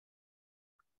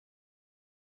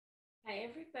Hi,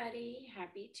 everybody.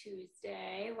 Happy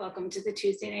Tuesday. Welcome to the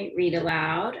Tuesday Night Read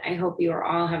Aloud. I hope you are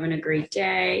all having a great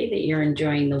day, that you're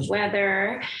enjoying the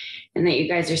weather, and that you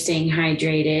guys are staying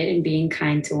hydrated and being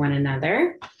kind to one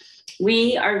another.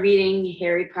 We are reading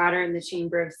Harry Potter and the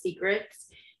Chamber of Secrets,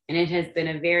 and it has been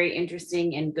a very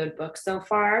interesting and good book so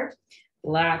far.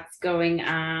 Lots going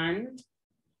on.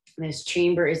 This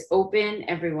chamber is open.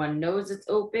 Everyone knows it's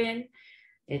open.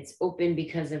 It's open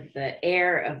because of the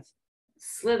heir of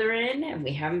Slytherin, and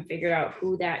we haven't figured out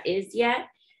who that is yet.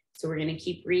 So we're going to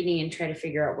keep reading and try to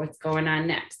figure out what's going on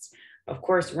next. Of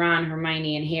course, Ron,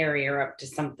 Hermione, and Harry are up to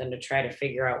something to try to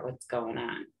figure out what's going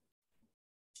on.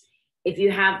 If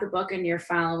you have the book and you're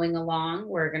following along,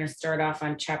 we're going to start off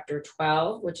on chapter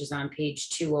 12, which is on page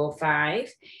 205.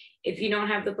 If you don't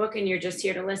have the book and you're just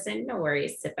here to listen, no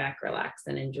worries. Sit back, relax,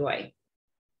 and enjoy.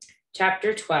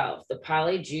 Chapter 12, the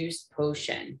Polyjuice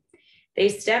Potion. They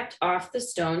stepped off the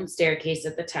stone staircase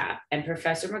at the top, and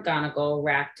Professor McGonagall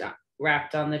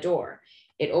rapped on the door.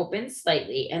 It opened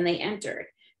slightly, and they entered.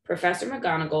 Professor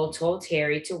McGonagall told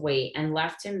Harry to wait and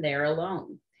left him there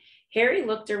alone. Harry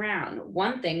looked around.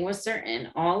 One thing was certain: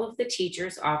 all of the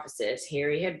teachers' offices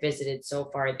Harry had visited so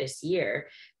far this year,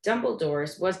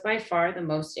 Dumbledore's was by far the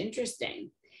most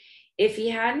interesting. If he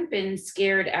hadn't been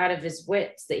scared out of his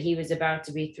wits that he was about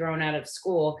to be thrown out of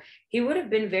school, he would have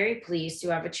been very pleased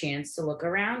to have a chance to look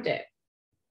around it.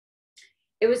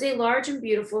 It was a large and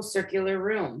beautiful circular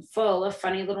room, full of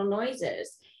funny little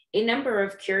noises. A number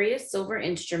of curious silver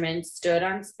instruments stood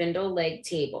on spindle-legged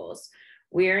tables,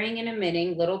 whirring and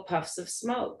emitting little puffs of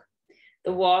smoke.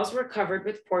 The walls were covered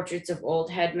with portraits of old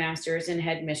headmasters and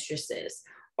headmistresses,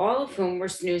 all of whom were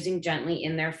snoozing gently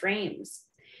in their frames.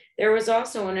 There was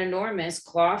also an enormous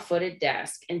claw-footed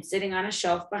desk, and sitting on a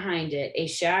shelf behind it, a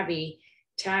shabby,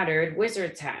 tattered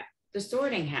wizard's hat, the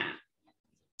Sorting Hat.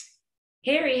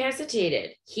 Harry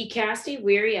hesitated. He cast a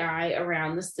weary eye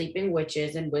around the sleeping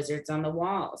witches and wizards on the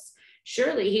walls.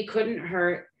 Surely it couldn't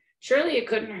hurt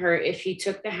if he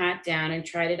took the hat down and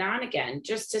tried it on again,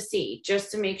 just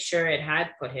to make sure it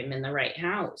had put him in the right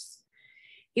house.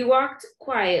 He walked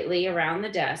quietly around the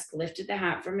desk, lifted the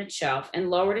hat from its shelf, and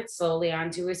lowered it slowly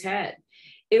onto his head.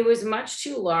 It was much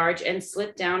too large and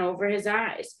slipped down over his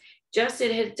eyes, just as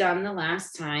it had done the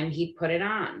last time he put it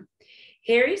on.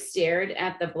 Harry stared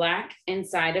at the black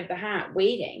inside of the hat,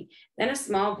 waiting. Then a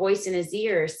small voice in his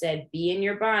ear said, "Be in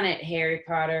your bonnet, Harry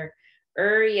Potter."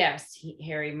 Yes,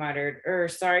 Harry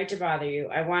muttered. Sorry to bother you.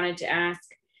 I wanted to ask."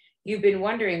 "You've been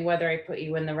wondering whether I put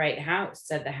you in the right house,"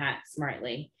 said the hat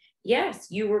smartly. "Yes,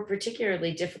 you were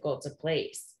particularly difficult to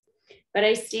place. But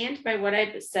I stand by what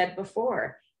I said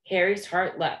before." Harry's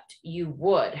heart leapt. "You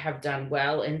would have done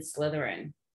well in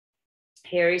Slytherin."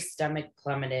 Harry's stomach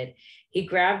plummeted. He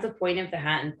grabbed the point of the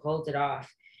hat and pulled it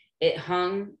off. It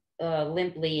hung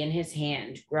limply in his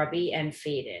hand, grubby and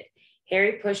faded.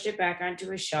 Harry pushed it back onto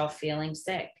his shelf, feeling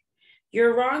sick.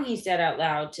 "You're wrong," he said out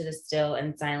loud to the still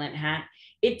and silent hat.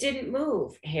 "It didn't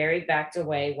move." Harry backed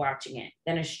away, watching it.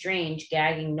 Then a strange,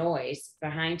 gagging noise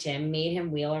behind him made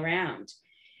him wheel around.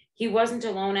 He wasn't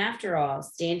alone after all.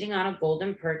 Standing on a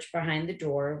golden perch behind the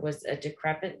door was a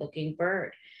decrepit-looking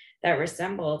bird that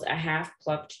resembled a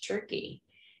half-plucked turkey.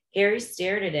 Harry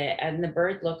stared at it, and the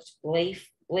bird looked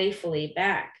playfully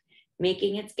back,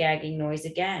 making its gagging noise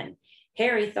again.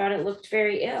 Harry thought it looked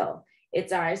very ill.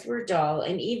 Its eyes were dull,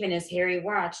 and even as Harry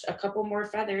watched, a couple more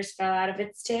feathers fell out of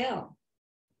its tail.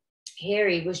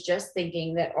 Harry was just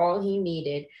thinking that all he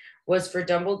needed was for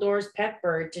Dumbledore's pet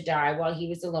bird to die while he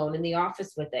was alone in the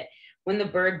office with it, when the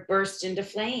bird burst into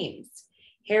flames.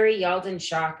 Harry yelled in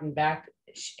shock and backed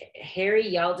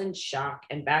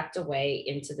away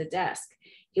into the desk.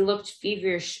 He looked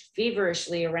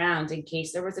feverishly around in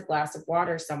case there was a glass of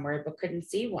water somewhere, but couldn't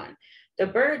see one. The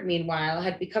bird, meanwhile,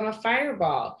 had become a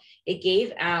fireball. It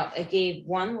gave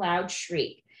one loud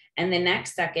shriek, and the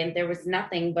next second there was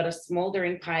nothing but a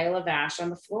smoldering pile of ash on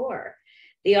the floor.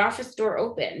 The office door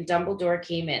opened. Dumbledore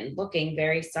came in, looking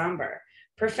very somber.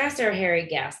 "Professor," Harry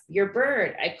gasped, "your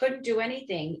bird. I couldn't do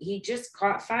anything. He just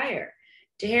caught fire."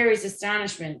 To Harry's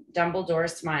astonishment, Dumbledore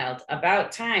smiled.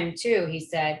 "About time, too," he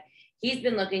said. "He's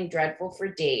been looking dreadful for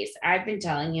days. I've been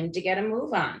telling him to get a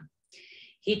move on."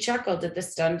 He chuckled at the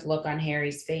stunned look on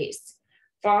Harry's face.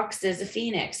 "Fawkes is a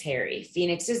phoenix, Harry.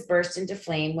 Phoenixes burst into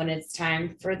flame when it's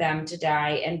time for them to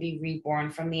die and be reborn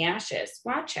from the ashes.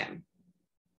 Watch him."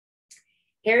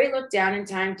 Harry looked down in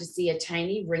time to see a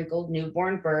tiny, wrinkled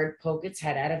newborn bird poke its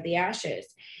head out of the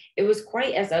ashes. It was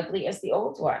quite as ugly as the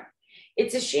old one.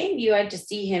 "It's a shame you had to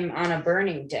see him on a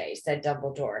burning day," said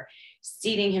Dumbledore,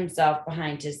 seating himself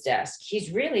behind his desk.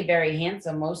 "He's really very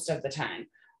handsome most of the time.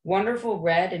 Wonderful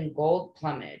red and gold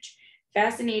plumage.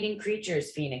 Fascinating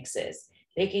creatures, phoenixes.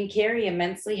 They can carry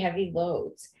immensely heavy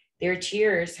loads. Their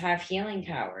tears have healing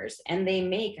powers, and they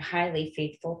make highly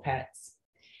faithful pets.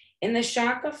 In the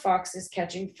shock of foxes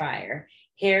catching fire,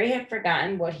 Harry had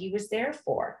forgotten what he was there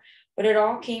for, but it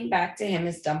all came back to him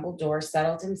as Dumbledore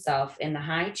settled himself in the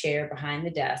high chair behind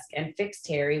the desk and fixed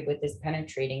Harry with his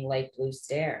penetrating light blue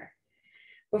stare.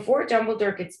 Before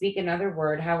Dumbledore could speak another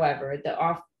word, however,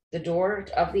 the door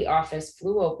of the office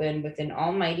flew open with an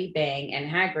almighty bang, and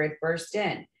Hagrid burst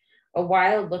in, a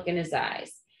wild look in his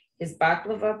eyes, his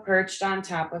baklava perched on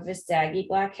top of his saggy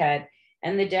black head,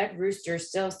 and the dead rooster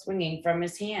still swinging from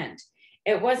his hand.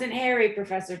 "It wasn't Harry,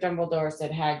 Professor Dumbledore,"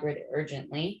 said Hagrid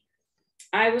urgently.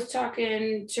 I was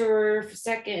talking to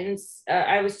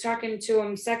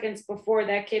him seconds before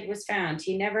that kid was found.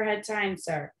 He never had time,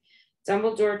 sir."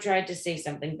 Dumbledore tried to say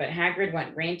something, but Hagrid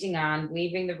went ranting on,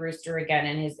 leaving the rooster again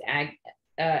in his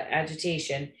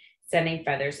agitation, sending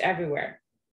feathers everywhere.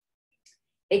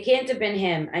 "It can't have been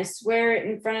him. I swear it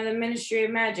in front of the Ministry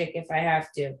of Magic if I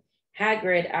have to.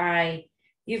 Hagrid,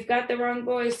 You've got the wrong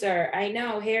boy, sir. I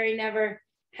know, Harry never—"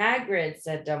 "Hagrid,"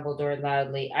 said Dumbledore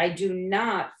loudly, "I do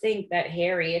not think that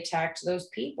Harry attacked those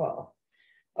people."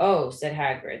 "Oh," said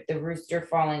Hagrid, the rooster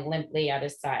falling limply at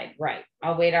his side. "Right.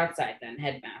 I'll wait outside then,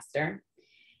 headmaster."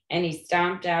 And he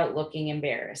stomped out looking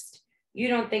embarrassed. "You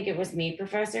don't think it was me,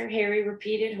 Professor?" Harry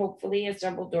repeated hopefully as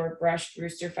Dumbledore brushed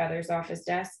rooster feathers off his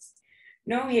desk.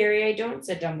 "No, Harry, I don't,"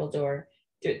 said Dumbledore,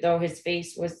 though his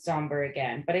face was somber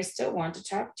again, "but I still want to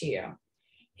talk to you."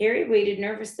 Harry waited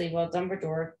nervously while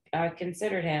Dumbledore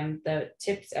considered him, the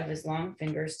tips of his long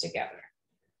fingers together.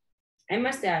 "I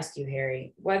must ask you,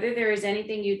 Harry, whether there is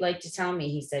anything you'd like to tell me,"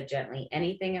 he said gently,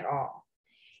 "anything at all."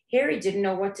 Harry didn't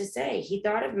know what to say. He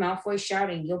thought of Malfoy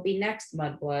shouting, "You'll be next,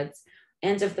 mudbloods,"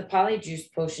 and of the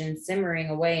polyjuice potion simmering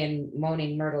away in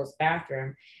Moaning Myrtle's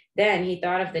bathroom. Then he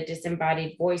thought of the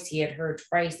disembodied voice he had heard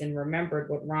twice and remembered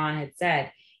what Ron had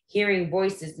said. Hearing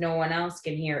voices no one else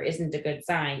can hear isn't a good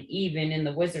sign, even in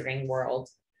the wizarding world.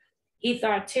 He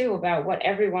thought, too, about what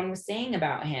everyone was saying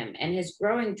about him and his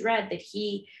growing dread that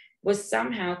he was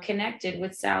somehow connected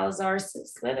with Salazar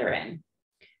Slytherin.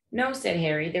 "No," said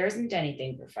Harry, "there isn't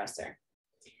anything, Professor."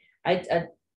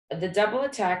 The double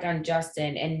attack on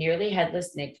Justin and nearly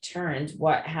headless Nick turned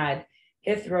what had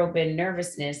hitherto been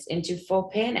nervousness into full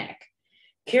panic.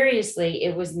 Curiously,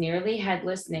 it was nearly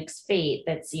headless Nick's fate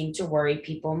that seemed to worry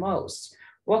people most.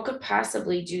 What could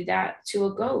possibly do that to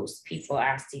a ghost? People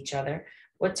asked each other.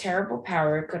 What terrible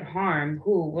power could harm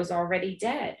who was already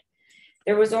dead?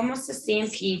 There was almost a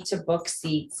stampede to book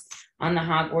seats on the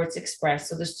Hogwarts Express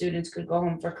so the students could go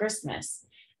home for Christmas.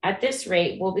 "At this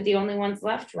rate, we'll be the only ones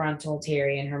left," Ron told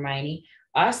Harry and Hermione.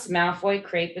 "Us, Malfoy,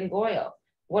 Crape, and Goyle.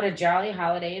 What a jolly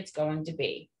holiday it's going to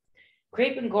be."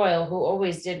 Crape and Goyle, who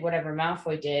always did whatever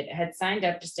Malfoy did, had signed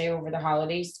up to stay over the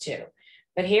holidays too.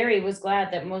 But Harry was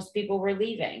glad that most people were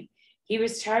leaving. He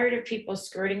was tired of people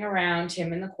skirting around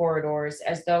him in the corridors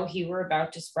as though he were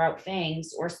about to sprout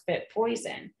fangs or spit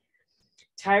poison.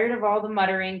 Tired of all the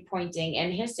muttering, pointing,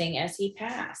 and hissing as he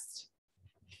passed.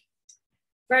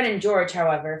 Fred and George,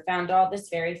 however, found all this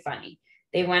very funny.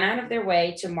 They went out of their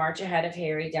way to march ahead of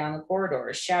Harry down the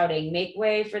corridors, shouting, "Make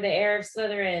way for the heir of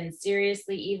Slytherin,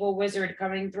 seriously evil wizard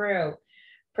coming through."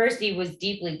 Percy was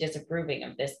deeply disapproving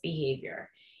of this behavior.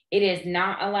 It is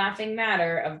not a laughing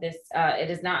matter,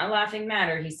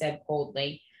 he said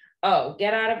coldly. "Oh,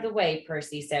 get out of the way,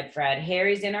 Percy," said Fred.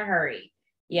 "Harry's in a hurry."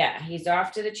 "Yeah, he's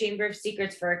off to the Chamber of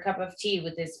Secrets for a cup of tea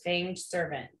with his famed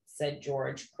servant," said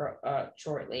George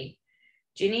shortly.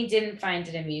 Ginny didn't find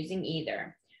it amusing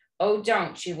either. "Oh,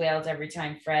 don't," she wailed every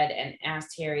time Fred and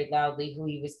asked Harry loudly who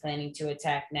he was planning to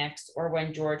attack next, or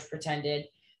when George pretended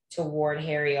to ward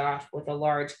Harry off with a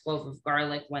large clove of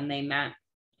garlic when they met.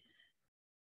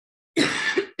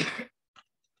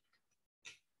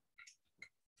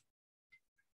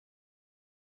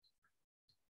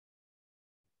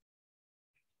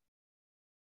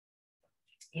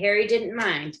 Harry didn't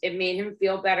mind. It made him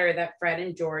feel better that Fred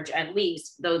and George, at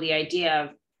least, though the idea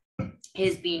of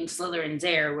his being Slytherin's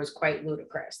heir was quite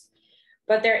ludicrous.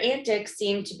 But their antics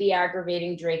seemed to be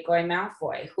aggravating Draco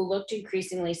Malfoy, who looked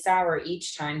increasingly sour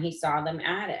each time he saw them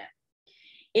at it.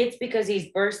 "It's because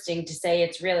he's bursting to say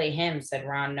it's really him," said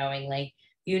Ron knowingly.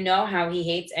 "You know how he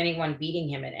hates anyone beating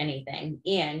him at anything,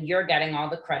 and you're getting all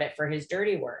the credit for his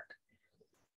dirty work."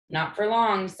 "Not for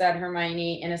long," said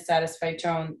Hermione in a satisfied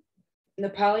tone. "The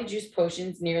polyjuice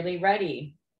potion's nearly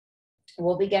ready.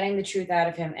 We'll be getting the truth out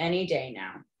of him any day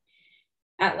now."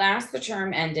 At last the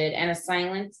term ended, and a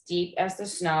silence deep as the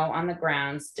snow on the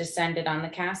grounds descended on the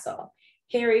castle.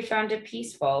 Harry found it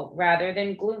peaceful rather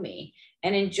than gloomy,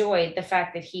 and enjoyed the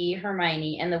fact that he,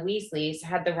 Hermione, and the Weasleys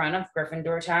had the run of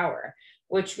Gryffindor Tower,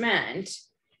 which meant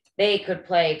they could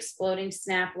play Exploding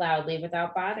Snap loudly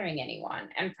without bothering anyone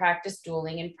and practice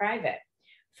dueling in private.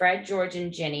 Fred, George,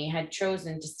 and Ginny had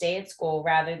chosen to stay at school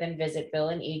rather than visit Bill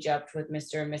in Egypt with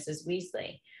Mr. and Mrs.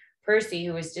 Weasley. Percy,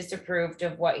 who was disapproved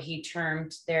of what he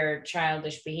termed their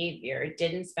childish behavior,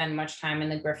 didn't spend much time in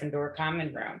the Gryffindor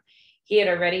common room. He had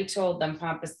already told them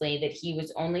pompously that he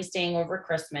was only staying over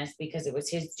Christmas because it was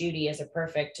his duty as a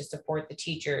prefect to support the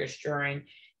teachers during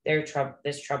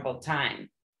this troubled time.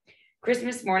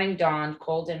 Christmas morning dawned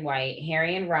cold and white.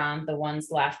 Harry and Ron, the ones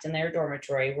left in their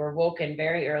dormitory, were woken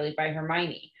very early by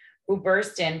Hermione, who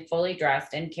burst in fully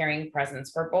dressed and carrying presents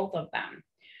for both of them.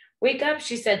 Wake up,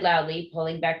 she said loudly,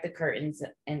 pulling back the curtains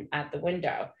at the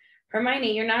window.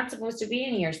 Hermione, you're not supposed to be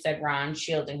in here, said Ron,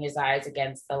 shielding his eyes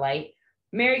against the light.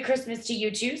 Merry Christmas to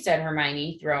you too, said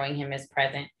Hermione, throwing him his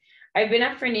present. I've been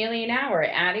up for nearly an hour,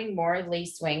 adding more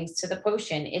lace wings to the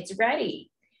potion. It's ready.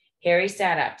 Harry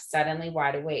sat up, suddenly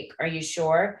wide awake. Are you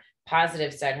sure?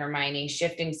 Positive, said Hermione,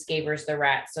 shifting Scabbers the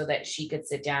rat so that she could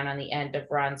sit down on the end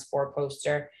of Ron's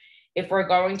four-poster. If we're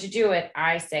going to do it,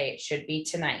 I say it should be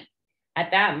tonight.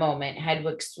 At that moment,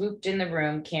 Hedwig swooped in the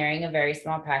room, carrying a very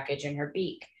small package in her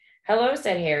beak. Hello,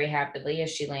 said Harry happily as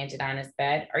she landed on his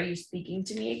bed. Are you speaking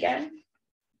to me again?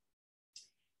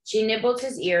 She nibbled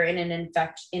his ear in an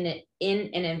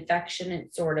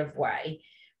affectionate sort of way,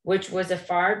 which was a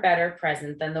far better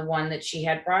present than the one that she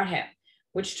had brought him,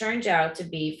 which turned out to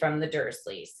be from the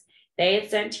Dursleys. They had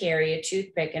sent Harry a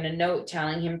toothpick and a note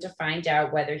telling him to find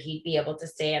out whether he'd be able to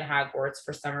stay at Hogwarts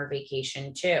for summer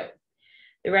vacation too.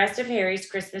 The rest of Harry's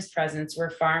Christmas presents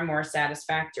were far more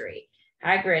satisfactory.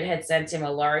 Hagrid had sent him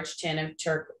a large tin of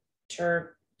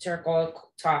turquoise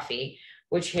toffee,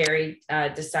 which Harry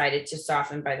decided to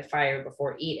soften by the fire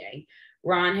before eating.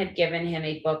 Ron had given him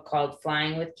a book called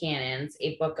Flying with Cannons,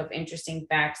 a book of interesting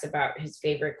facts about his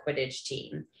favorite Quidditch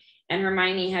team. And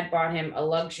Hermione had bought him a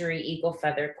luxury eagle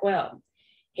feather quill.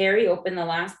 Harry opened the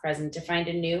last present to find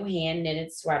a new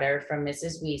hand-knitted sweater from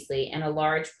Mrs. Weasley and a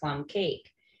large plum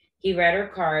cake. He read her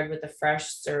card with a fresh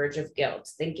surge of guilt,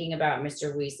 thinking about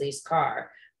Mr. Weasley's car,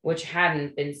 which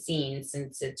hadn't been seen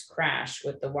since its crash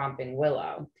with the Whomping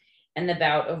Willow, and the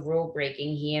bout of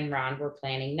rule-breaking he and Ron were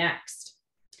planning next.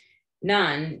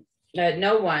 No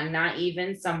one, not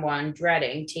even someone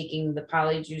dreading taking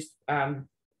Polyjuice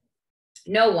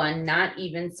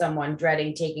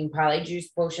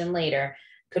potion later,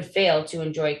 could fail to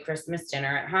enjoy Christmas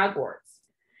dinner at Hogwarts.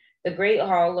 The Great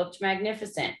Hall looked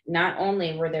magnificent. Not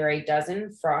only were there a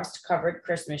dozen frost-covered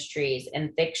Christmas trees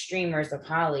and thick streamers of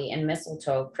holly and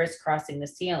mistletoe crisscrossing the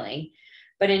ceiling,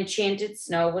 but enchanted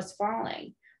snow was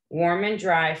falling, warm and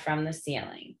dry from the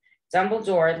ceiling.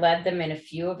 Dumbledore led them in a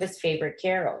few of his favorite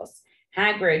carols,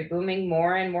 Hagrid booming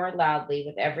more and more loudly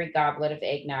with every goblet of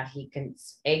eggnog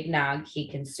he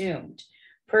consumed.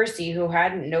 Percy, who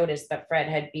hadn't noticed that Fred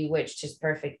had bewitched his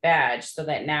perfect badge so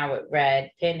that now it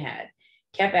read Pinhead,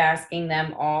 kept asking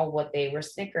them all what they were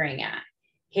snickering at.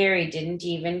 Harry didn't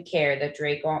even care that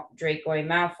Draco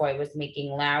Malfoy was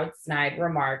making loud, snide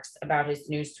remarks about his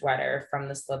new sweater from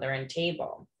the Slytherin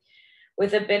table.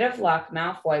 With a bit of luck,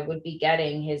 Malfoy would be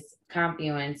getting his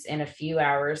comeuppance in a few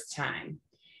hours' time.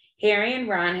 Harry and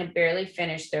Ron had barely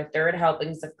finished their third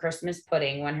helpings of Christmas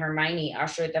pudding when Hermione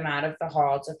ushered them out of the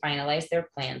hall to finalize their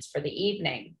plans for the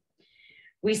evening.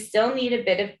 We still need a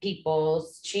bit of the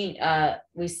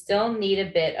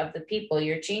people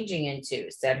you're changing into,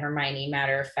 said Hermione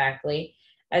matter-of-factly,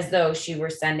 as though she were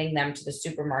sending them to the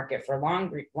supermarket for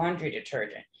laundry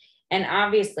detergent. And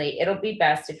obviously, it'll be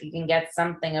best if you can get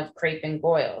something of Crape and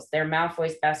Goyle's. They're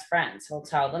Malfoy's best friends. He'll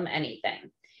tell them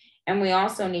anything. And we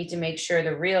also need to make sure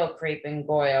the real Crape and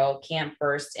Goyle can't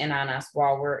burst in on us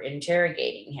while we're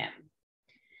interrogating him.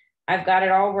 I've got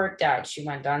it all worked out, she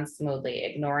went on smoothly,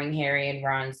 ignoring Harry and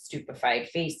Ron's stupefied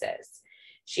faces.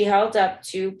 She held up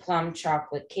 2 plum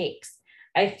chocolate cakes.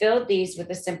 I filled these with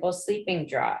a simple sleeping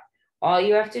draught. All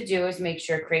you have to do is make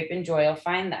sure Crape and Goyle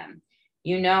find them.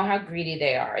 You know how greedy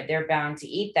they are. They're bound to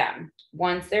eat them.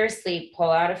 Once they're asleep, pull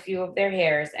out a few of their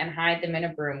hairs and hide them in a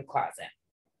broom closet.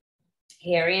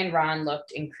 Harry and Ron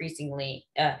looked increasingly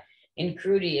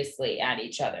incredulously at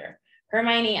each other.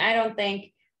 Hermione, I don't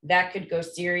think that could go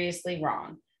seriously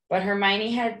wrong. But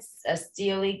Hermione had a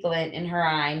steely glint in her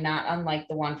eye, not unlike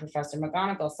the one Professor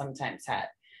McGonagall sometimes had.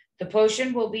 The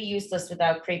potion will be useless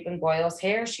without Crape and Goyle's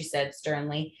hair, she said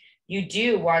sternly. You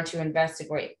do want to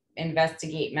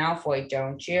investigate Malfoy,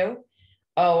 don't you?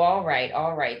 Oh, all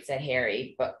right, said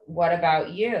Harry. But what about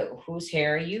you? Whose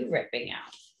hair are you ripping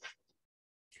out?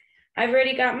 I've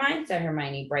already got mine, said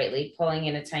Hermione brightly, pulling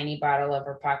in a tiny bottle of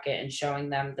her pocket and showing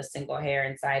them the single hair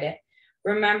inside it.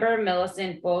 Remember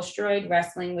Millicent Bulstrode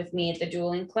wrestling with me at the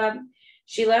dueling club?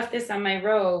 She left this on my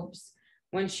robes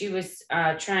when she was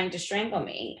trying to strangle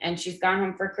me, and she's gone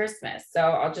home for Christmas. So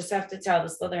I'll just have to tell the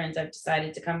Slytherins I've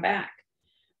decided to come back.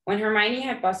 When Hermione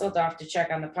had bustled off to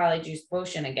check on the polyjuice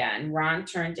potion again, Ron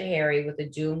turned to Harry with a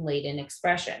doom-laden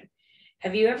expression.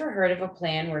 Have you ever heard of a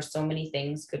plan where so many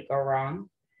things could go wrong?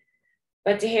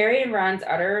 But to Harry and Ron's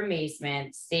utter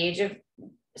amazement, stage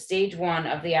one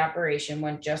of the operation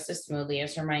went just as smoothly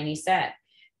as Hermione said.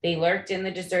 They lurked in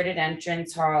the deserted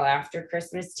entrance hall after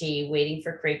Christmas tea, waiting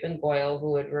for Crape and Goyle,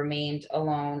 who had remained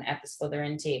alone at the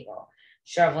Slytherin table,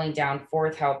 shoveling down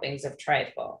fourth helpings of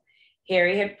trifle.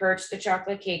 Harry had perched the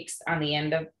chocolate cakes on the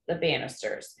end of the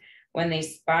banisters. When they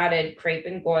spotted Crape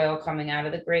and Goyle coming out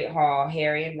of the great hall,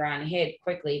 Harry and Ron hid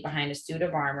quickly behind a suit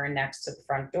of armor next to the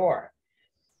front door.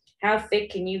 How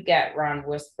thick can you get? Ron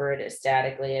whispered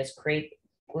ecstatically as Crape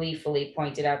gleefully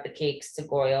pointed out the cakes to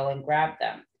Goyle and grabbed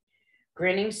them.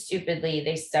 Grinning stupidly,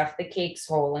 they stuffed the cakes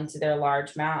whole into their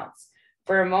large mouths.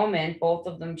 For a moment, both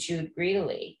of them chewed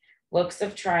greedily, looks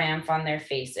of triumph on their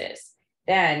faces.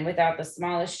 Then, without the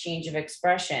smallest change of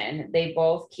expression, they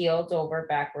both keeled over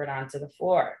backward onto the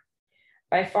floor.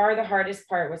 By far the hardest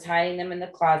part was hiding them in the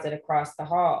closet across the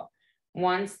hall.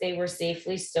 Once they were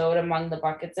safely stowed among the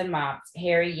buckets and mops,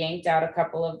 Harry yanked out a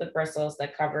couple of the bristles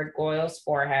that covered Goyle's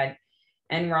forehead,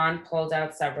 and Ron pulled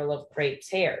out several of Crape's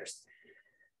hairs.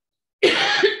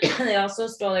 They also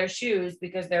stole their shoes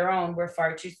because their own were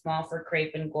far too small for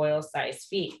Crape and Goyle's sized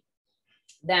feet.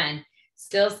 Then,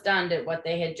 still stunned at what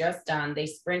they had just done, they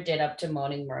sprinted up to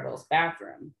Moaning Myrtle's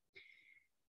bathroom.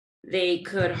 They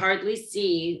could hardly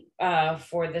see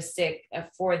for the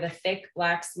thick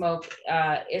black smoke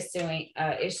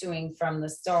issuing from the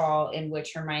stall in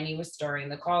which Hermione was storing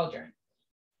the cauldron.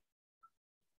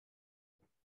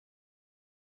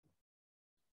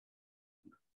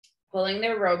 Pulling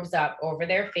their robes up over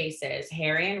their faces,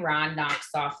 Harry and Ron knocked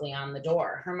softly on the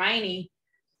door. Hermione,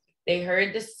 they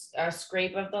heard the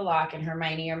scrape of the lock, and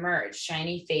Hermione emerged,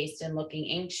 shiny-faced and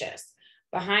looking anxious.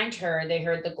 Behind her, they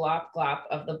heard the glop glop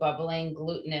of the bubbling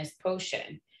glutinous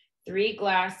potion. 3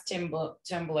 glass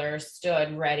tumblers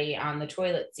stood ready on the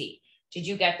toilet seat. Did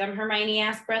you get them? Hermione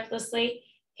asked breathlessly.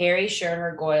 Harry showed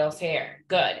her Goyle's hair.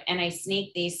 Good. And I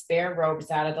sneaked these spare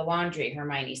robes out of the laundry,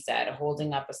 Hermione said,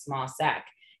 holding up a small sack.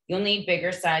 You'll need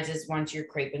bigger sizes once you're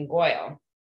Crape and Goyle.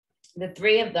 The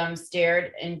 3 of them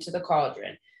stared into the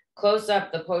cauldron. Close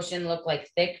up, the potion looked like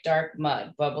thick, dark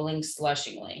mud, bubbling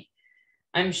slushingly.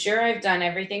 I'm sure I've done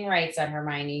everything right, said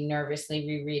Hermione, nervously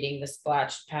rereading the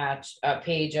splotched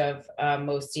page of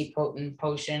Mosty Potent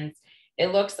Potions. It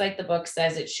looks like the book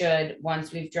says it should.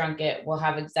 Once we've drunk it, we'll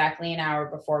have exactly an hour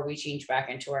before we change back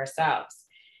into ourselves.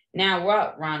 Now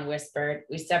what? Ron whispered.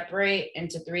 We separate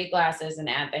into 3 glasses and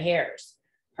add the hairs.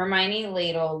 Hermione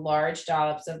ladled large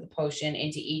dollops of the potion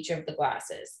into each of the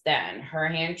glasses. Then, her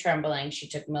hand trembling, she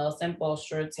took Millicent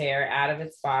Bulstrode's hair out of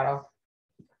its bottle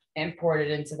and poured it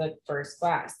into the first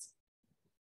glass.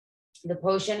 The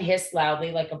potion hissed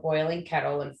loudly like a boiling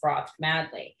kettle and frothed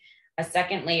madly. A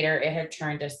second later, it had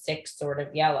turned a sick sort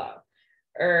of yellow.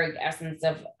 Erg, essence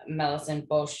of Millicent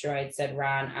Bulstrode, said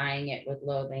Ron, eyeing it with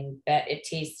loathing. Bet it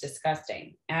tastes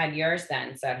disgusting. Add yours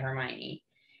then, said Hermione.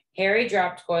 Harry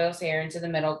dropped Goyle's hair into the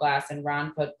middle glass, and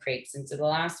Ron put Crape's into the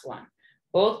last one.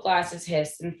 Both glasses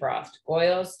hissed and frothed.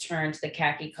 Goyle's turned the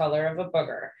khaki color of a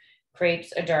booger,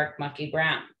 Crape's a dark mucky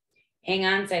brown. Hang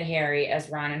on, said Harry, as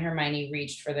Ron and Hermione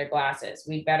reached for their glasses.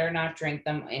 We'd better not drink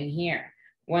them in here.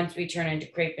 Once we turn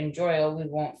into Crape and Goyle, we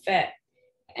won't fit.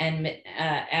 And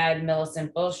add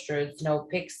Millicent Bulstrode's no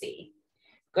pixie.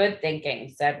 Good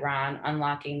thinking, said Ron,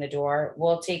 unlocking the door.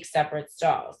 We'll take separate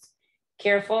stalls.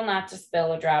 Careful not to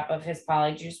spill a drop of his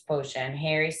polyjuice potion,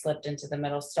 Harry slipped into the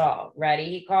middle stall. Ready,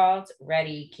 he called.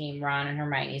 Ready, came Ron and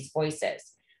Hermione's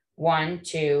voices. 1,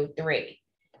 2, 3.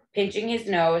 Pinching his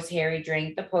nose, Harry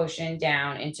drank the potion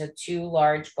down into 2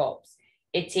 large gulps.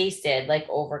 It tasted like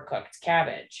overcooked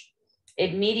cabbage.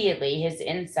 Immediately, his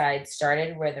insides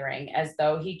started withering as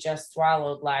though he just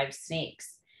swallowed live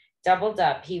snakes. Doubled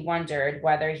up, he wondered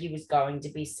whether he was going to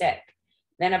be sick.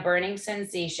 Then a burning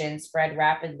sensation spread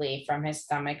rapidly from his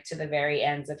stomach to the very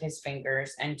ends of his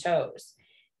fingers and toes.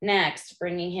 Next,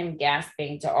 bringing him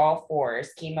gasping to all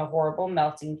fours, came a horrible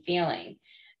melting feeling,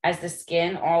 as the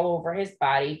skin all over his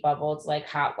body bubbled like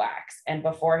hot wax, and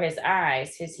before his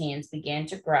eyes, his hands began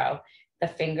to grow, the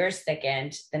fingers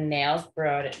thickened, the nails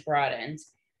broadened,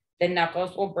 the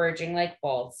knuckles were bulging like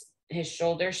bolts, His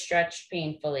shoulders stretched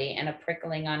painfully, and a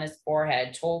prickling on his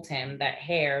forehead told him that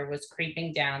hair was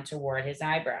creeping down toward his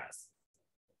eyebrows.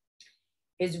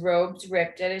 His robes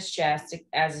ripped at his chest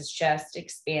as his chest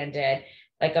expanded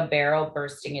like a barrel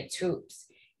bursting its hoops.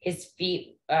 His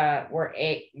feet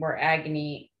were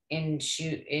agony in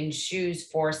shoes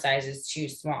 4 sizes too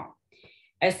small.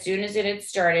 As soon as it had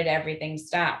started, everything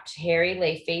stopped. Harry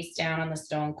lay face down on the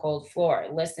stone cold floor,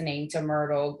 listening to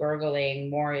Myrtle gurgling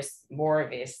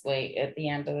morosely at the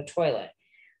end of the toilet.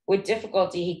 With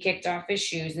difficulty, he kicked off his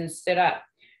shoes and stood up.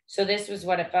 So this was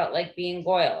what it felt like being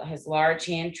Goyle, his large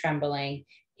hand trembling.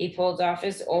 He pulled off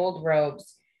his old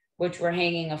robes, which were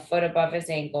hanging a foot above his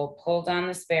ankle, pulled on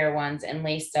the spare ones, and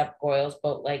laced up Goyle's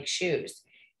boat-like shoes.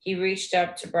 He reached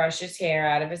up to brush his hair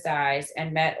out of his eyes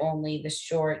and met only the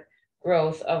short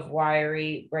growth of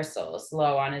wiry bristles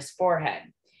low on his forehead.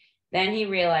 Then he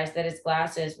realized that his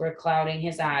glasses were clouding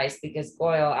his eyes because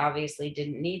Goyle obviously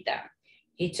didn't need them.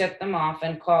 He took them off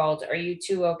and called, "Are you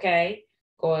two okay?"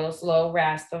 Goyle's low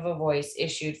rasp of a voice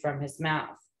issued from his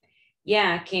mouth.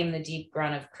 "Yeah," came the deep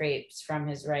grunt of Crepes from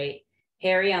his right.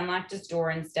 Harry unlocked his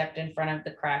door and stepped in front of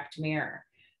the cracked mirror.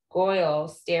 Goyle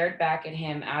stared back at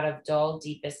him out of dull,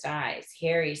 deepest eyes.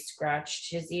 Harry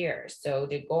scratched his ear. So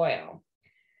did Goyle.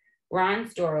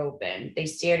 Ron's door opened. They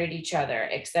stared at each other,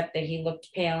 except that he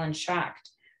looked pale and shocked.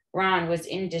 Ron was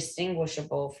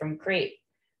indistinguishable from Crepe,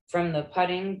 from the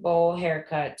putting bowl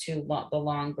haircut to the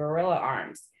long gorilla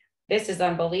arms. "This is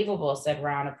unbelievable," said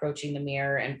Ron, approaching the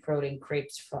mirror and prodding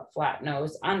Crepe's flat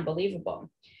nose. "Unbelievable."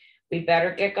 "We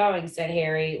better get going," said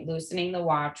Harry, loosening the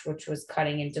watch, which was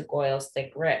cutting into Goyle's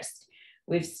thick wrist.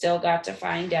 "We've still got to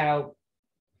find out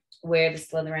where the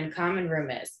Slytherin common room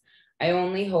is. I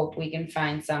only hope we can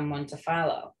find someone to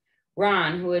follow."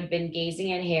 Ron, who had been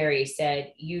gazing at Harry,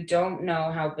 said, "You don't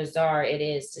know how bizarre it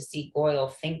is to see Goyle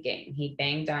thinking." He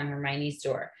banged on Hermione's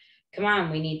door. "Come on,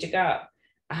 we need to go."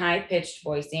 A high-pitched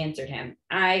voice answered him.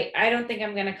 I don't think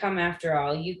I'm going to come after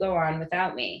all. You go on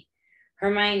without me."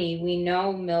 "Hermione, we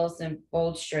know Mills and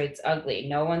Bulstrade's ugly.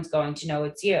 No one's going to know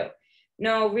it's you."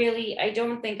 "No, really, I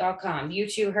don't think I'll come. You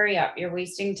two hurry up. You're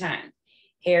wasting time."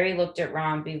 Harry looked at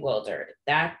Ron, bewildered.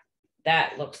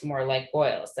 That looks more like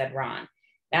Goyle," said Ron.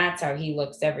 "That's how he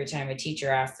looks every time a teacher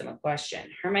asks him a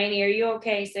question." "Hermione, are you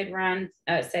okay?" said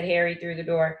Harry through the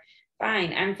door.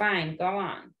 "Fine, I'm fine. Go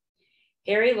on."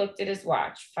 Harry looked at his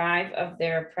watch. 5 of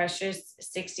their precious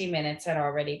 60 minutes had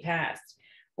already passed.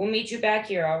 "We'll meet you back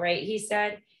here, all right," he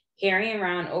said. Harry and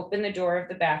Ron opened the door of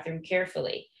the bathroom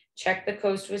carefully, checked the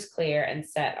coast was clear, and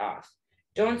set off.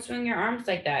 "Don't swing your arms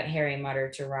like that," Harry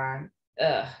muttered to Ron.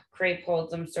 "Ugh, Crepe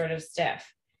holds them sort of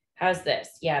stiff. How's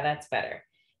this? Yeah, that's better."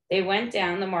 They went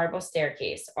down the marble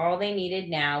staircase. All they needed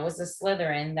now was a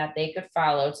Slytherin that they could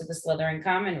follow to the Slytherin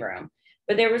common room,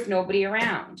 but there was nobody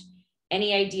around.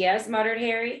 "Any ideas?" muttered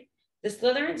Harry. "The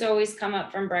Slytherins always come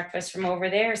up from breakfast from over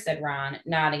there," said Ron,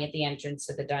 nodding at the entrance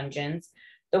to the dungeons.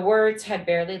 The words had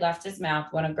barely left his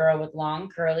mouth when a girl with long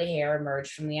curly hair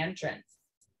emerged from the entrance.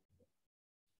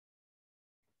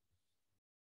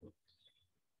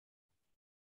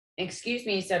 "Excuse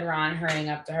me," said Ron, hurrying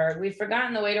up to her. "We've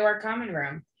forgotten the way to our common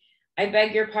room." "I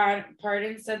beg your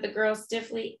pardon," said the girl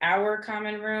stiffly. "Our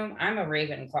common room? I'm a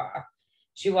Ravenclaw."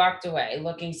 She walked away,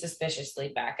 looking suspiciously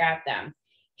back at them.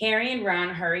 Harry and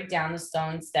Ron hurried down the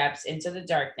stone steps into the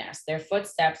darkness, their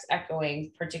footsteps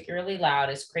echoing particularly loud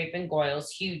as Crepe and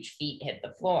Goyle's huge feet hit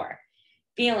the floor,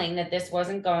 feeling that this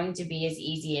wasn't going to be as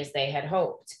easy as they had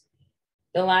hoped.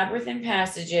 The labyrinthine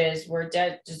passages were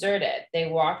deserted. They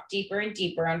walked deeper and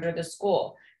deeper under the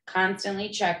school, constantly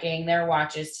checking their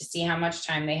watches to see how much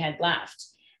time they had left.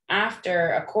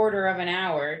 After a quarter of an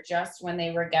hour, just when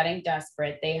they were getting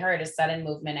desperate, they heard a sudden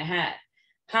movement ahead.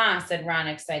 "Ha," said Ron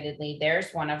excitedly,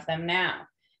 "there's one of them now."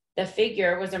 The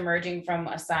figure was emerging from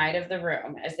a side of the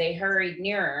room. As they hurried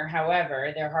nearer,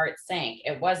 however, their hearts sank.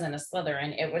 It wasn't a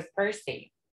Slytherin, it was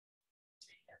Percy.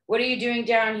 "What are you doing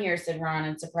down here?" said Ron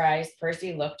in surprise.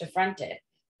 Percy looked affronted.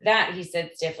 "That," he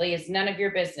said stiffly, "is none of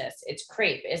your business. It's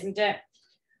Crepe, isn't it?"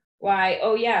 "Why,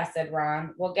 oh yeah," said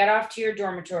Ron. "Well, get off to your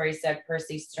dormitory," said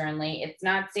Percy sternly. "It's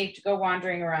not safe to go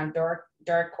wandering around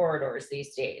dark corridors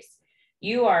these days."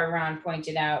 "You are," Ron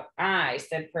pointed out. "I,"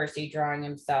 said Percy, drawing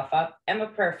himself up, "am a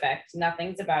prefect.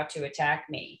 Nothing's about to attack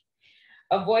me."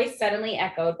 A voice suddenly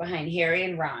echoed behind Harry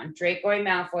and Ron. Draco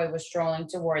Malfoy was strolling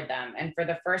toward them, and for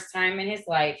the first time in his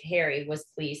life, Harry was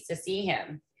pleased to see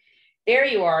him. "There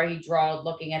you are," he drawled,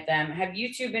 looking at them. "Have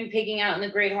you two been pigging out in the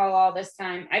Great Hall all this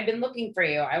time? I've been looking for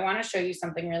you. I want to show you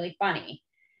something really funny."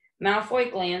 Malfoy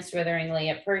glanced witheringly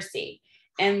at Percy.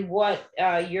 "And what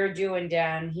you're doing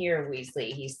down here,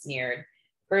 Weasley," he sneered.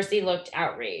 Percy looked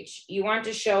outraged. You want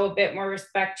to show a bit more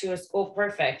respect to a school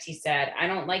prefect, he said. I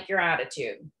don't like your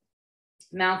attitude.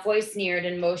 Malfoy sneered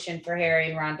and motioned for Harry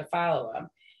and Ron to follow him.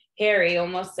 Harry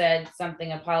almost said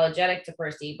something apologetic to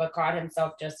Percy, but caught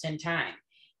himself just in time.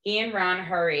 He and Ron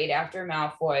hurried after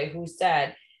Malfoy, who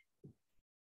said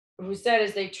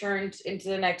as they turned into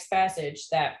the next passage,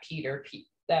 that Peter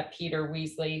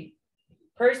Weasley.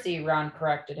 Percy, Ron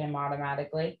corrected him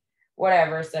automatically.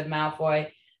 Whatever, said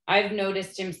Malfoy. I've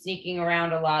noticed him sneaking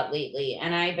around a lot lately,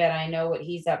 and I bet I know what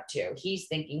he's up to. He's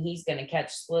thinking he's going to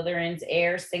catch Slytherin's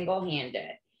heir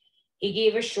single-handed. He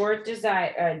gave a short,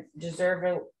 deservy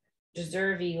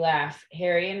laugh.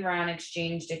 Harry and Ron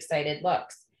exchanged excited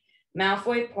looks.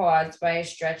 Malfoy paused by a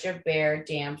stretch of bare,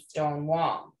 damp stone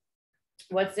wall.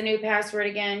 What's the new password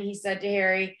again? He said to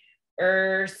Harry.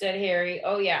 Said Harry.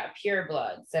 Oh, yeah, pure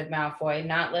blood, said Malfoy,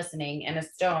 not listening, and a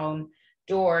stone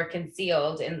door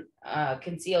concealed in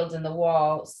the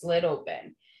wall slid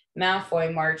open.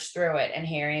 Malfoy marched through it, and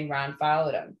Harry and Ron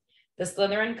followed him. The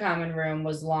Slytherin common room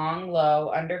was long,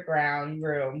 low, underground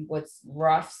room with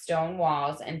rough stone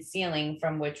walls and ceiling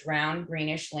from which round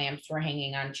greenish lamps were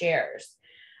hanging on chairs.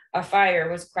 A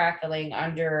fire was crackling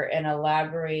under an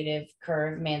elaborative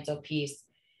curved mantelpiece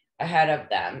ahead of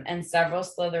them, and several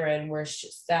Slytherin were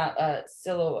silhouetted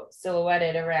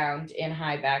around in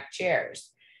high-backed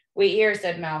chairs. Wait here,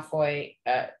 said Malfoy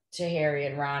to Harry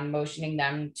and Ron, motioning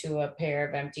them to a pair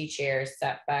of empty chairs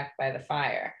set back by the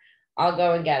fire. I'll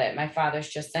go and get it. My father's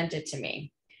just sent it to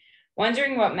me.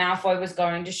 Wondering what Malfoy was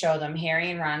going to show them,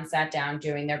 Harry and Ron sat down,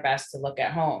 doing their best to look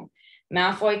at home.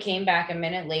 Malfoy came back a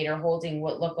minute later holding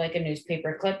what looked like a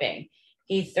newspaper clipping.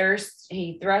 He thrust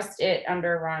it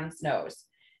under Ron's nose.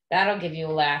 That'll give you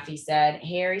a laugh, he said.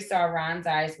 Harry saw Ron's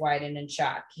eyes widen in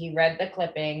shock. He read the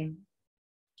clipping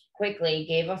quickly,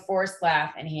 gave a forced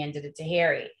laugh, and handed it to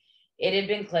Harry. It had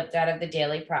been clipped out of the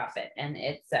Daily Prophet, and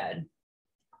it said,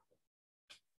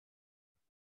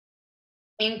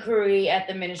 Inquiry at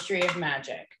the Ministry of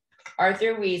Magic.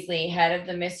 Arthur Weasley, head of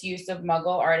the Misuse of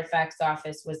Muggle Artifacts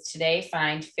Office, was today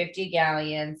fined 50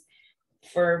 galleons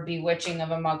for bewitching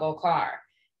of a Muggle car.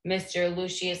 Mr.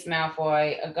 Lucius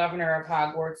Malfoy, a governor of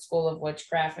Hogwarts School of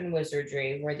Witchcraft and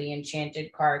Wizardry, where the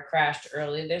enchanted car crashed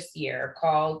early this year,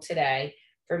 called today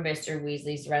for Mr.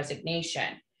 Weasley's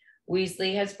resignation.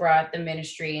 Weasley has brought the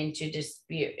ministry into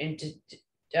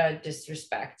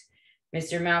disrespect,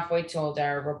 Mr. Malfoy told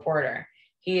our reporter.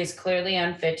 He is clearly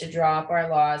unfit to draw up our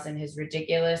laws, and his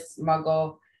ridiculous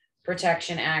Muggle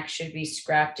Protection Act should be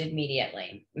scrapped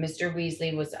immediately. Mr.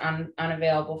 Weasley was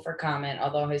unavailable for comment,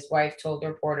 although his wife told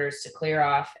reporters to clear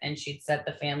off and she'd set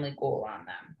the family ghoul on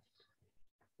them.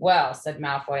 Well, said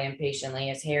Malfoy impatiently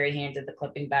as Harry handed the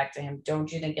clipping back to him,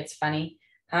 don't you think it's funny?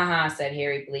 Ha, said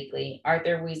Harry bleakly.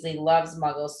 Arthur Weasley loves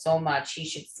Muggles so much he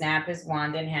should snap his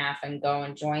wand in half and go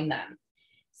and join them,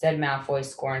 said Malfoy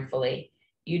scornfully.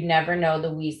 You'd never know the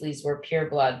Weasleys were pure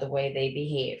blood the way they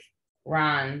behave.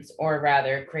 Ron's, or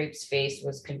rather, Crape's face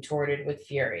was contorted with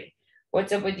fury.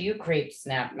 What's up with you, Crape?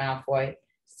 Snapped Malfoy.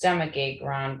 Stomachache,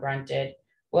 Ron grunted.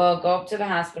 Well, go up to the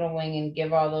hospital wing and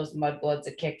give all those mudbloods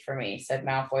a kick for me, said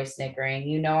Malfoy, snickering.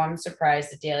 You know I'm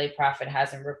surprised the Daily Prophet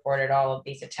hasn't reported all of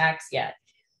these attacks yet,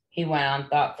 he went on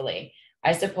thoughtfully.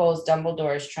 I suppose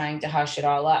Dumbledore's trying to hush it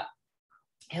all up.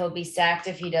 He'll be sacked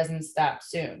if he doesn't stop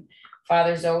soon.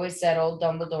 Father's always said old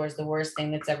Dumbledore's the worst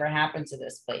thing that's ever happened to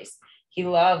this place. He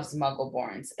loves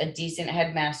Muggleborns. A decent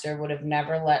headmaster would have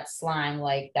never let slime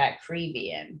like that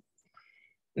Creevy in.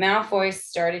 Malfoy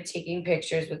started taking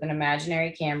pictures with an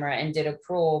imaginary camera and did a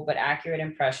cruel but accurate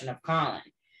impression of Colin.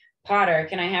 Potter,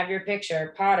 can I have your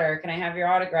picture? Potter, can I have your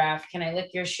autograph? Can I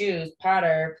lick your shoes?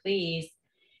 Potter, please.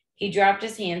 He dropped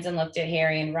his hands and looked at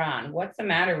Harry and Ron. What's the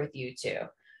matter with you two?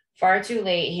 Far too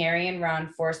late, Harry and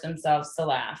Ron forced themselves to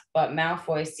laugh, but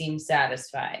Malfoy seemed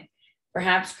satisfied.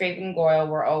 Perhaps Crape and Goyle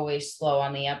were always slow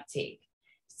on the uptake.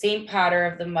 St. Potter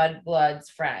of the Mudblood's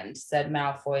friend, said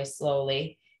Malfoy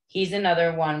slowly. He's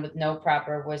another one with no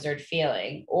proper wizard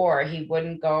feeling, or he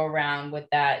wouldn't go around with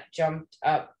that jumped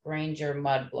up Granger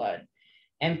Mudblood.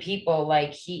 And people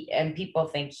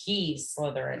think he's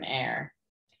Slytherin heir.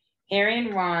 Harry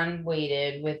and Ron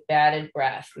waited with bated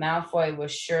breath. Malfoy was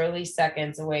surely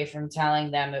seconds away from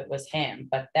telling them it was him,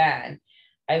 but then,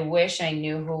 I wish I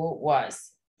knew who it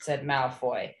was, said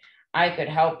Malfoy. I could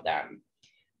help them.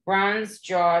 Ron's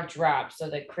jaw dropped so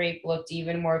that Crape looked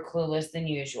even more clueless than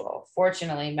usual.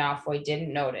 Fortunately, Malfoy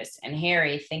didn't notice, and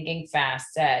Harry, thinking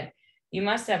fast, said, You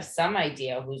must have some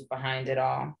idea who's behind it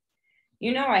all.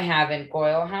 You know I haven't,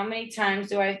 Goyle. How many times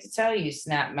do I have to tell you?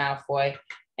 Snapped Malfoy.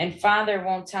 And Father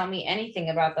won't tell me anything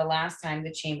about the last time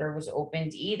the chamber was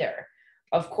opened either.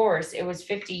 Of course, it was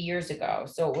 50 years ago,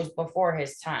 so it was before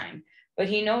his time, but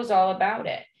he knows all about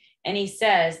it. And he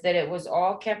says that it was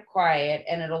all kept quiet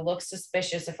and it'll look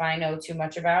suspicious if I know too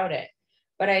much about it.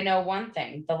 But I know one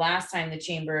thing, the last time the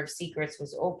Chamber of Secrets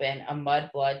was open, a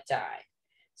mudblood died.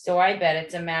 So I bet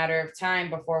it's a matter of time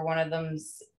before one of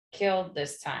them's killed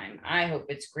this time. I hope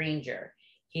it's Granger,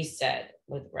 he said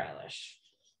with relish.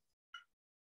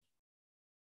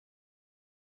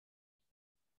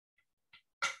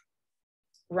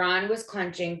 Ron was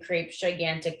clenching Crepe's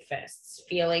gigantic fists,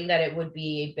 feeling that it would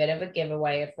be a bit of a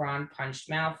giveaway if Ron punched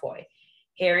Malfoy.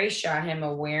 Harry shot him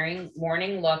a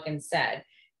warning look and said,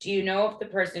 "Do you know if the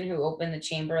person who opened the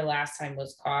chamber last time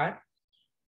was caught?"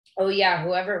 "Oh yeah,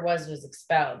 whoever it was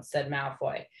expelled," said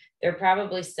Malfoy. "They're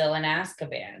probably still in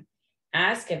Azkaban."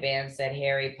 "Azkaban," said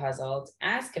Harry, puzzled.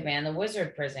 "Azkaban, the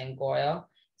wizard prison, Goyle,"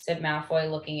 said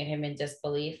Malfoy, looking at him in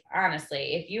disbelief.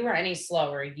 "Honestly, if you were any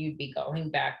slower, you'd be going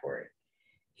backward."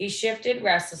 He shifted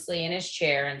restlessly in his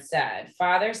chair and said,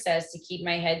 "Father says to keep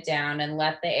my head down and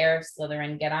let the heir of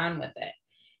Slytherin get on with it.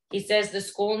 He says the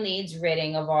school needs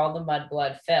ridding of all the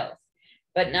mudblood filth,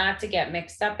 but not to get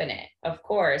mixed up in it. Of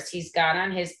course, he's got a lot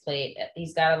on his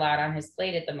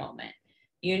plate at the moment.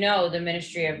 You know, the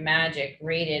Ministry of Magic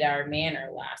raided our manor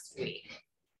last week."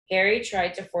 Harry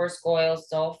tried to force Goyle's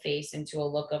dull face into a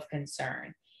look of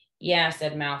concern. "Yeah,"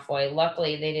 said Malfoy.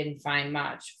 "Luckily, they didn't find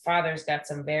much. Father's got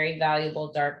some very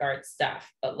valuable dark art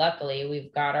stuff, but luckily,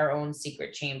 we've got our own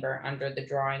secret chamber under the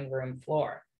drawing room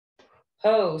floor."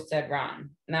 "Ho," said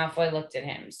Ron. Malfoy looked at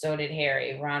him. So did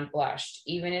Harry. Ron blushed.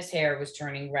 Even his hair was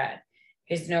turning red.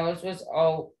 His nose was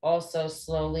also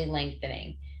slowly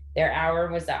lengthening. Their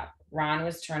hour was up. Ron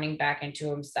was turning back into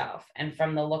himself, and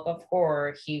from the look of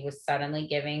horror he was suddenly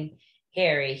giving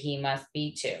Harry, he must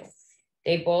be too.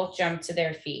 They both jumped to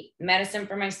their feet. "Medicine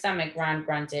for my stomach," Ron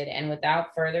grunted, and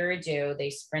without further ado,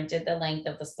 they sprinted the length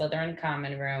of the Slytherin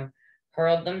common room,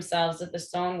 hurled themselves at the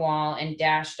stone wall, and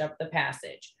dashed up the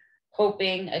passage,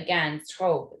 hoping against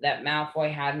hope that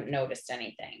Malfoy hadn't noticed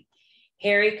anything.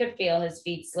 Harry could feel his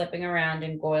feet slipping around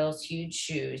in Goyle's huge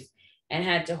shoes and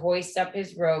had to hoist up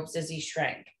his robes as he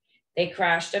shrank. They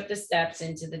crashed up the steps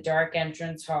into the dark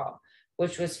entrance hall,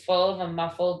 which was full of a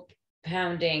muffled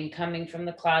pounding coming from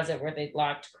the closet where they'd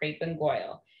locked Crepe and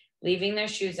Goyle. Leaving their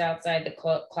shoes outside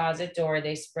the closet door,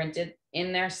 they sprinted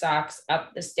in their socks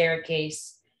up the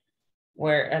staircase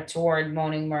toward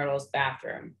Moaning Myrtle's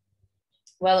bathroom.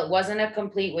 "Well, it wasn't a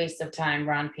complete waste of time,"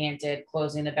 Ron panted,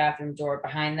 closing the bathroom door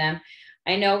behind them.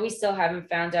 "I know we still haven't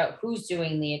found out who's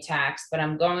doing the attacks, but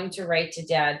I'm going to write to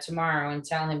Dad tomorrow and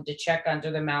tell him to check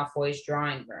under the Malfoys'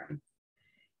 drawing room."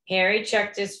 Harry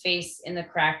checked his face in the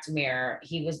cracked mirror.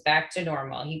 He was back to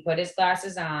normal. He put his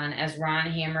glasses on as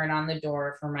Ron hammered on the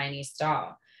door of Hermione's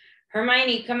stall.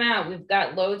 "Hermione, come out. We've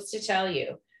got loads to tell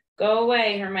you." "Go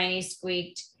away," Hermione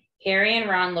squeaked. Harry and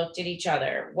Ron looked at each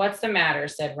other. "What's the matter?"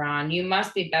 said Ron. "You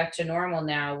must be back to normal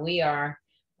now. We are."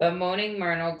 But Moaning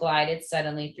Myrtle glided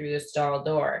suddenly through the stall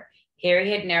door. Harry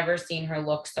had never seen her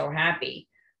look so happy.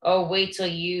 "Oh, wait till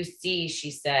you see," she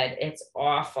said. "It's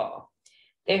awful."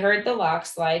 They heard the lock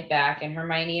slide back and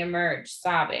Hermione emerged,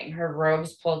 sobbing, her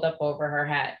robes pulled up over her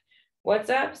head.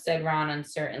 "What's up?" said Ron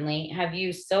uncertainly. "Have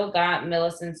you still got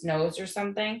Millicent's nose or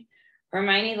something?"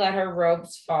 Hermione let her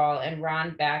robes fall and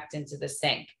Ron backed into the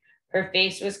sink. Her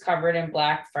face was covered in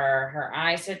black fur, her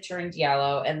eyes had turned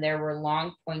yellow, and there were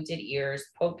long pointed ears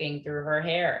poking through her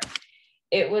hair.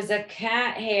 "It was a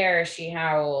cat hair," she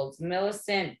howled.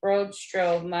 "Millicent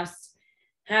Broadstrove must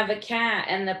have a cat,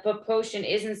 and the potion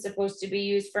isn't supposed to be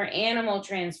used for animal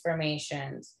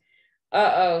transformations."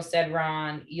 "Uh-oh," said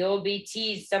Ron. "You'll be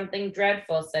teased something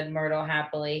dreadful," said Myrtle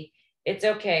happily. "It's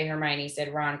okay," Hermione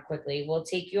said Ron quickly. "We'll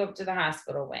take you up to the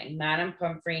hospital wing. Madame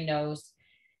Pumphrey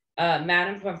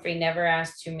never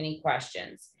asked too many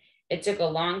questions." It took a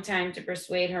long time to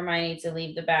persuade Hermione to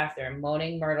leave the bathroom.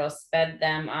 Moaning Myrtle sped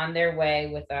them on their way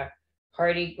with a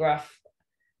hearty gruff,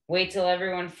 "Wait till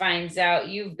everyone finds out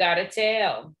you've got a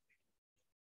tail."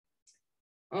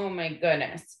 Oh my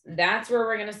goodness. That's where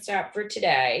we're going to stop for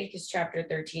today because chapter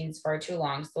 13 is far too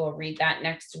long. So we'll read that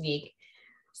next week.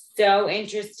 So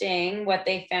interesting what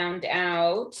they found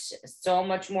out. So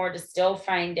much more to still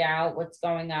find out what's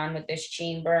going on with this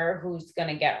chamber. Who's going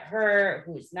to get hurt?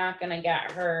 Who's not going to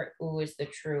get hurt? Who is the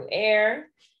true heir?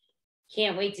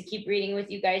 Can't wait to keep reading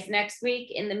with you guys next week.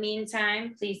 In the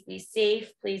meantime, please be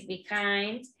safe. Please be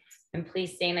kind. And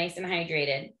please stay nice and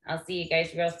hydrated. I'll see you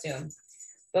guys real soon.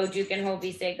 Bo, Duke, and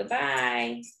Hobie say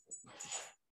goodbye.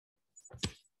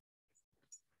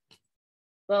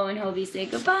 Bo and Hobie say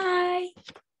goodbye.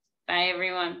 Bye,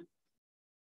 everyone.